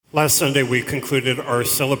Last Sunday, we concluded our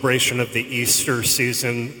celebration of the Easter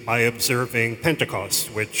season by observing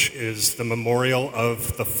Pentecost, which is the memorial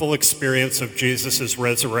of the full experience of Jesus'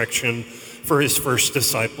 resurrection for his first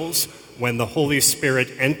disciples, when the Holy Spirit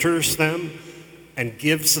enters them and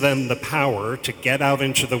gives them the power to get out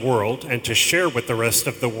into the world and to share with the rest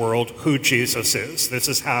of the world who Jesus is. This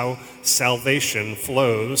is how salvation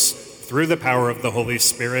flows through the power of the Holy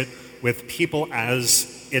Spirit with people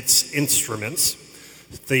as its instruments.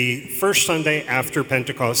 The first Sunday after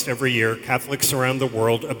Pentecost every year, Catholics around the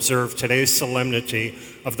world observe today's solemnity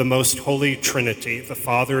of the Most Holy Trinity, the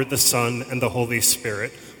Father, the Son, and the Holy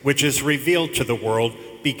Spirit, which is revealed to the world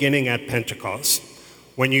beginning at Pentecost.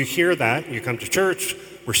 When you hear that, you come to church,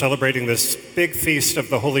 we're celebrating this big feast of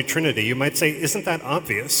the Holy Trinity. You might say, isn't that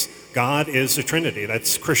obvious? God is a Trinity.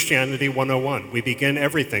 That's Christianity 101. We begin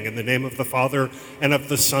everything in the name of the Father and of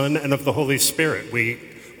the Son and of the Holy Spirit. We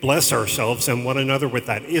bless ourselves and one another with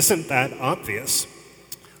that. Isn't that obvious?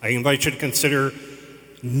 I invite you to consider,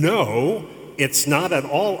 no, it's not at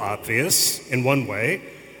all obvious in one way.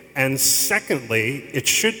 And secondly, it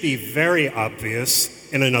should be very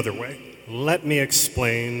obvious in another way. Let me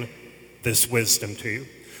explain this wisdom to you.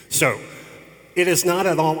 So, it is not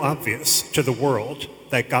at all obvious to the world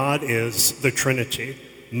that God is the Trinity.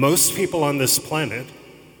 Most people on this planet,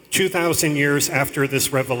 2,000 years after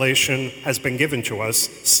this revelation has been given to us,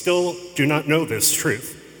 still do not know this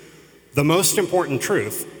truth. The most important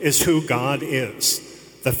truth is who God is.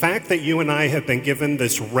 The fact that you and I have been given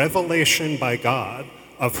this revelation by God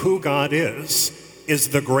of who God is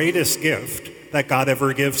the greatest gift that God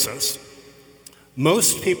ever gives us.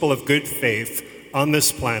 Most people of good faith on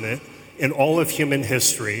this planet, in all of human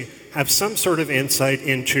history, have some sort of insight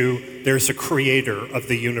into there's a creator of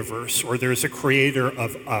the universe, or there's a creator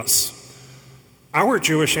of us. Our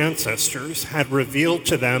Jewish ancestors had revealed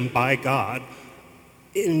to them by God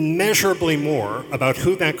immeasurably more about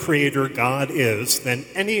who that creator God is than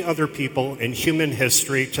any other people in human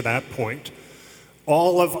history to that point.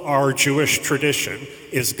 All of our Jewish tradition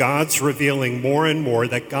is God's revealing more and more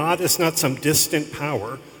that God is not some distant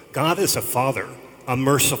power. God is a father, a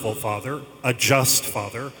merciful father, a just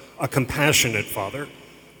father, a compassionate father.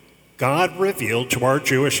 God revealed to our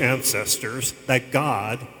Jewish ancestors that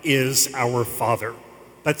God is our Father.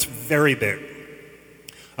 That's very big.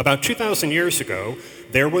 About 2,000 years ago,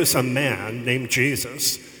 there was a man named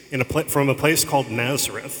Jesus from a place called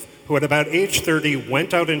Nazareth, who at about age 30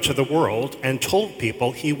 went out into the world and told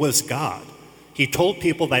people he was God. He told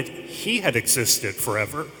people that he had existed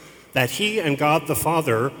forever, that he and God the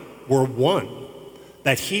Father were one,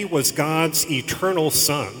 that he was God's eternal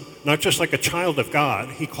son, not just like a child of God.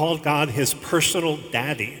 He called God his personal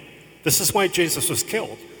daddy. This is why Jesus was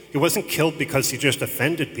killed. He wasn't killed because he just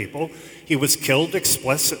offended people. He was killed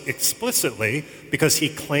explicitly because he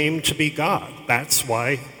claimed to be God. That's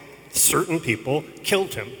why certain people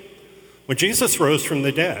killed him. When Jesus rose from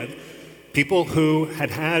the dead, people who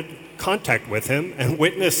had had contact with him and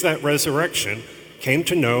witnessed that resurrection came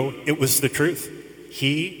to know it was the truth.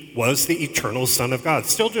 He was the eternal Son of God.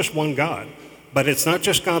 Still just one God, but it's not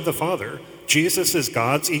just God the Father. Jesus is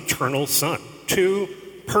God's eternal Son. Two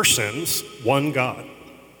persons, one God.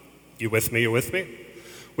 You with me? You with me?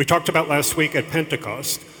 We talked about last week at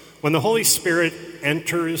Pentecost. When the Holy Spirit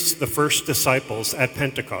enters the first disciples at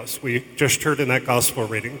Pentecost, we just heard in that gospel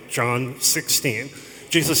reading, John 16,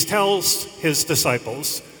 Jesus tells his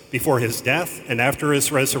disciples before his death and after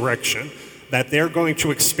his resurrection that they're going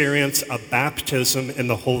to experience a baptism in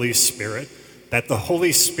the Holy Spirit, that the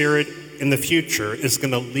Holy Spirit in the future is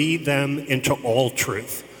going to lead them into all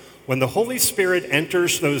truth. When the Holy Spirit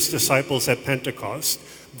enters those disciples at Pentecost,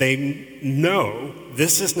 they know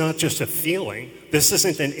this is not just a feeling, this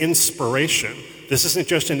isn't an inspiration, this isn't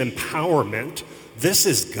just an empowerment, this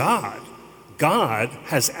is God. God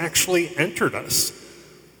has actually entered us.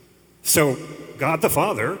 So God the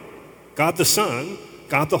Father, God the Son,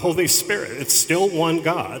 God the Holy Spirit, it's still one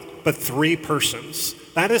God, but three persons.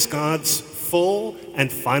 That is God's full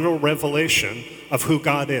and final revelation of who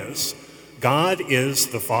God is. God is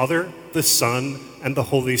the Father, the Son, and the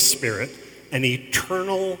Holy Spirit, an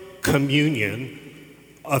eternal communion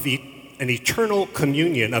of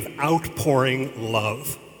outpouring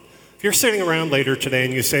love. If you're sitting around later today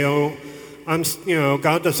and you say,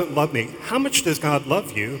 God doesn't love me. How much does God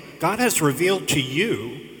love you? God has revealed to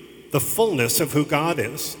you the fullness of who God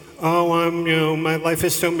is. My life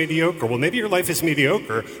is so mediocre. Well, maybe your life is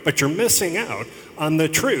mediocre, but you're missing out on the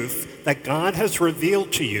truth that God has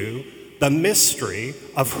revealed to you the mystery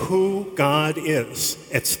of who God is.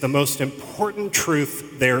 It's the most important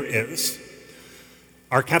truth there is.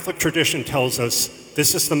 Our Catholic tradition tells us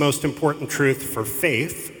this is the most important truth for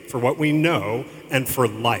faith, for what we know, and for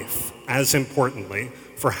life, as importantly,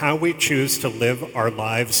 for how we choose to live our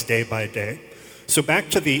lives day by day. So back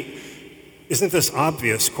to the, isn't this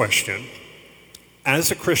obvious question?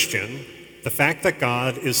 As a Christian, the fact that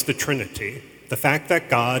God is the Trinity, the fact that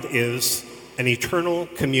God is an eternal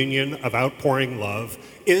communion of outpouring love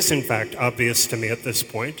is in fact obvious to me at this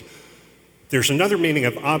point. There's another meaning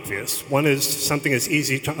of obvious. One is something is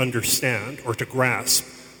easy to understand or to grasp.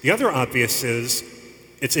 The other obvious is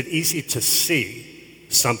it's easy to see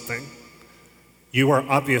something. You are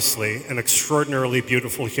obviously an extraordinarily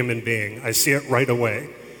beautiful human being. I see it right away.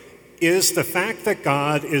 Is the fact that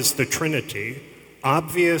God is the Trinity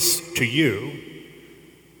obvious to you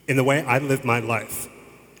in the way I live my life?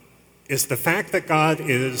 Is the fact that God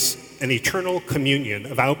is an eternal communion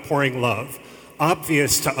of outpouring love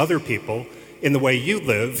obvious to other people in the way you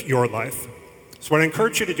live your life? So what I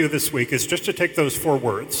encourage you to do this week is just to take those 4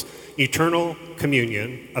 words, eternal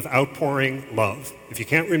communion of outpouring love. If you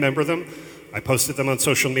can't remember them, I posted them on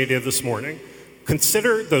social media this morning.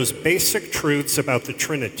 Consider those basic truths about the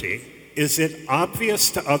Trinity. Is it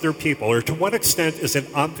obvious to other people, or to what extent is it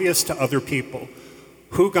obvious to other people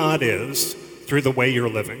who God is through the way you're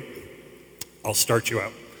living? I'll start you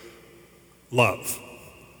out. Love.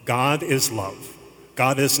 God is love.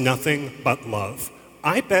 God is nothing but love.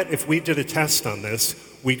 I bet if we did a test on this,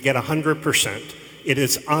 we'd get 100%. It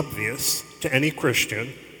is obvious to any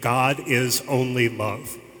Christian, God is only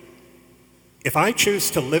love. If I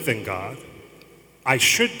choose to live in God, I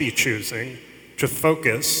should be choosing to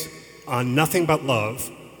focus on nothing but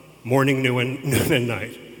love, morning, noon, and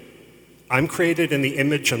night. I'm created in the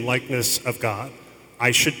image and likeness of God. I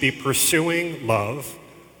should be pursuing love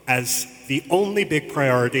as the only big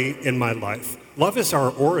priority in my life. Love is our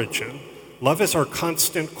origin. Love is our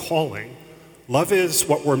constant calling. Love is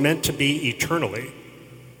what we're meant to be eternally.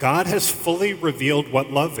 God has fully revealed what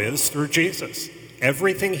love is through Jesus.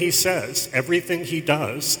 Everything he says, everything he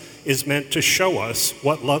does is meant to show us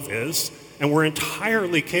what love is, and we're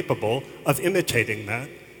entirely capable of imitating that.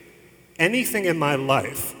 Anything in my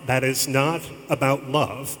life that is not about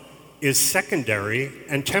love is secondary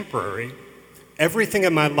and temporary. Everything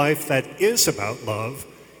in my life that is about love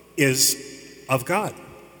is of God.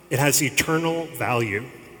 It has eternal value.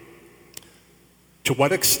 To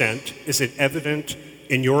what extent is it evident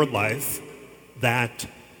in your life that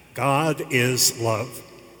God is love?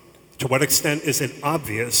 To what extent is it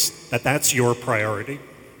obvious that that's your priority?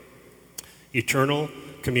 Eternal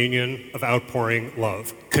communion of outpouring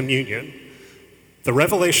love. Communion. The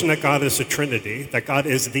revelation that God is a Trinity, that God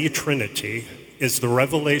is the Trinity, is the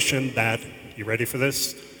revelation that, you ready for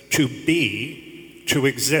this? To be, to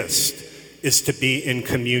exist, is to be in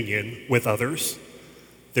communion with others.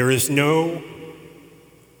 There is no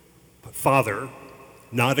Father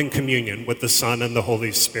not in communion with the Son and the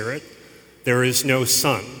Holy Spirit. There is no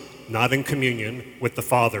Son not in communion with the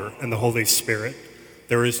Father and the Holy Spirit.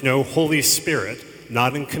 There is no Holy Spirit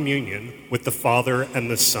not in communion with the Father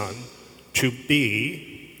and the Son. To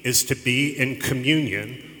be is to be in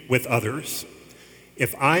communion with others.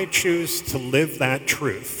 If I choose to live that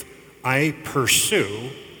truth, I pursue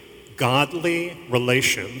godly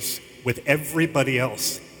relations with everybody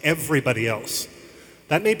else. Everybody else.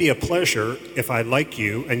 That may be a pleasure if I like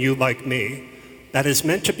you and you like me. That is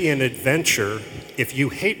meant to be an adventure if you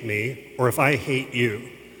hate me or if I hate you.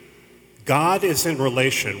 God is in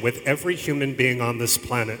relation with every human being on this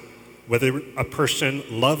planet, whether a person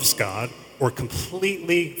loves God or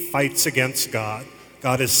completely fights against God.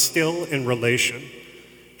 God is still in relation.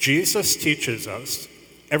 Jesus teaches us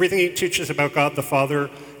everything he teaches about God the Father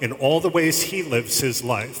in all the ways he lives his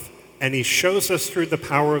life, and he shows us through the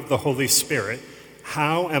power of the Holy Spirit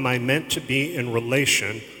how am I meant to be in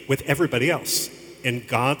relation with everybody else, in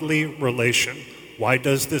godly relation. Why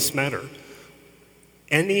does this matter?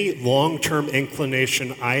 Any long-term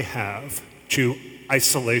inclination I have to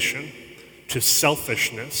isolation, to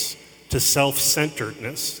selfishness, to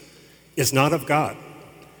self-centeredness is not of God.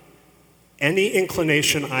 Any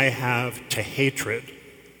inclination I have to hatred,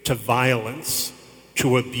 to violence,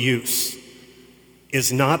 to abuse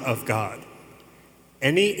is not of God.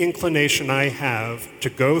 Any inclination I have to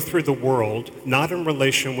go through the world not in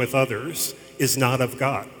relation with others is not of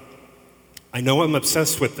God. I know I'm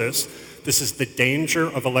obsessed with this. This is the danger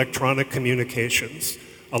of electronic communications.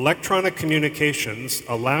 Electronic communications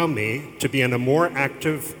allow me to be in a more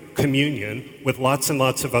active communion with lots and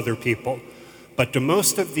lots of other people. But do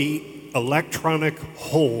most of the electronic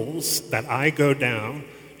holes that I go down,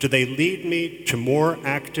 do they lead me to more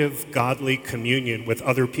active, godly communion with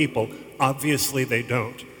other people? Obviously they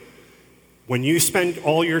don't. When you spend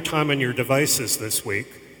all your time on your devices this week,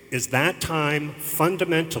 Is that time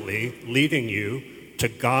fundamentally leading you to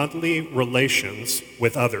godly relations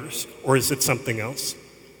with others, or is it something else?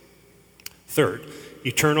 Third,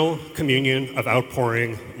 eternal communion of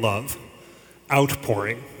outpouring love.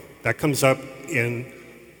 Outpouring. That comes up in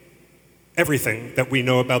everything that we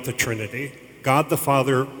know about the Trinity. God the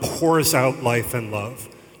Father pours out life and love.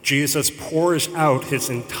 Jesus pours out his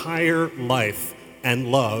entire life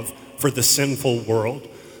and love for the sinful world.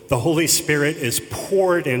 The Holy Spirit is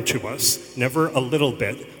poured into us, never a little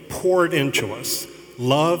bit, poured into us.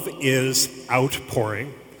 Love is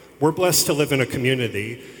outpouring. We're blessed to live in a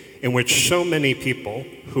community in which so many people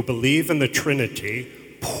who believe in the Trinity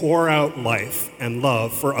pour out life and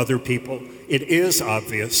love for other people. It is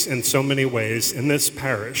obvious in so many ways in this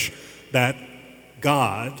parish that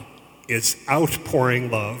God is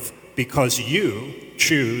outpouring love because you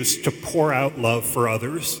choose to pour out love for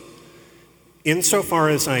others. Insofar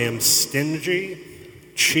as I am stingy,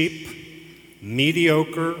 cheap,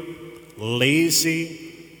 mediocre,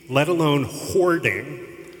 lazy, let alone hoarding,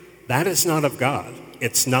 that is not of God.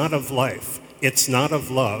 It's not of life. It's not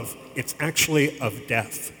of love. It's actually of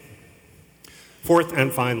death. Fourth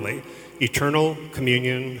and finally, eternal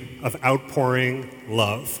communion of outpouring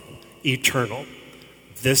love. Eternal.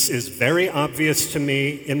 This is very obvious to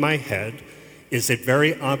me in my head. Is it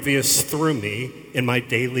very obvious through me in my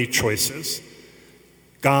daily choices?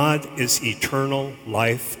 God is eternal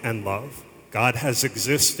life and love. God has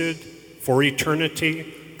existed for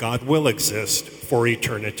eternity. God will exist for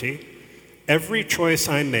eternity. Every choice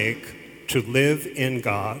I make to live in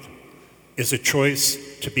God is a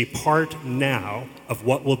choice to be part now of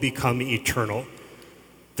what will become eternal.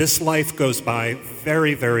 This life goes by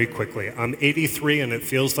very, very quickly. I'm 83 and it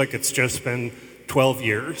feels like it's just been 12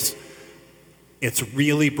 years. It's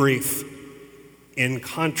really brief in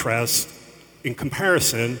comparison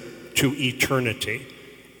to eternity.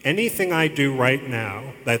 Anything I do right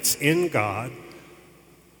now that's in God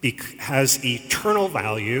has eternal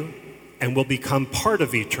value and will become part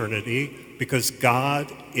of eternity because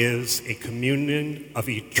God is a communion of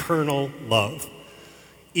eternal love.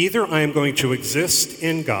 Either I am going to exist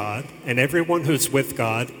in God and everyone who's with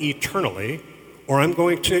God eternally, or I'm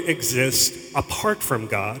going to exist apart from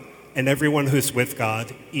God and everyone who's with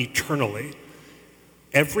God eternally.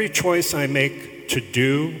 Every choice I make to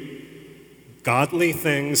do godly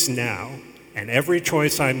things now, and every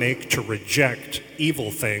choice I make to reject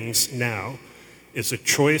evil things now, is a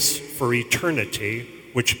choice for eternity,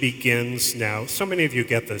 which begins now. So many of you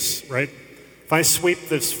get this, right? If I sweep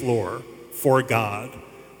this floor for God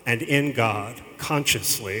and in God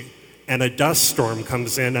consciously, and a dust storm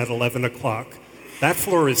comes in at 11 o'clock, that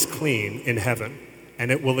floor is clean in heaven,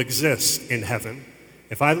 and it will exist in heaven.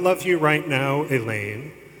 If I love you right now,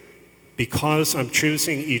 Elaine, because I'm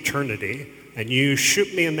choosing eternity, and you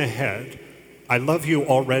shoot me in the head, I love you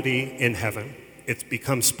already in heaven. It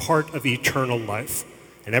becomes part of eternal life.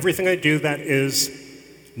 And everything I do that is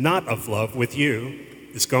not of love with you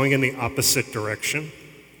is going in the opposite direction.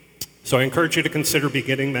 So I encourage you to consider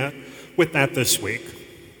beginning with that this week.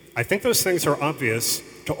 I think those things are obvious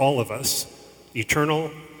to all of us.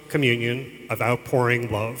 Eternal communion of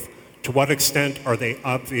outpouring love. To what extent are they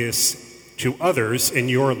obvious to others in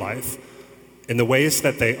your life? In the ways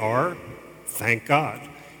that they are, thank God.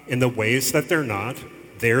 In the ways that they're not,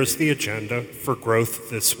 there's the agenda for growth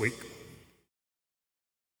this week.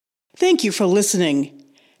 Thank you for listening.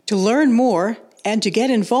 To learn more and to get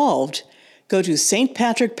involved, go to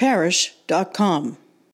stpatrickparish.com.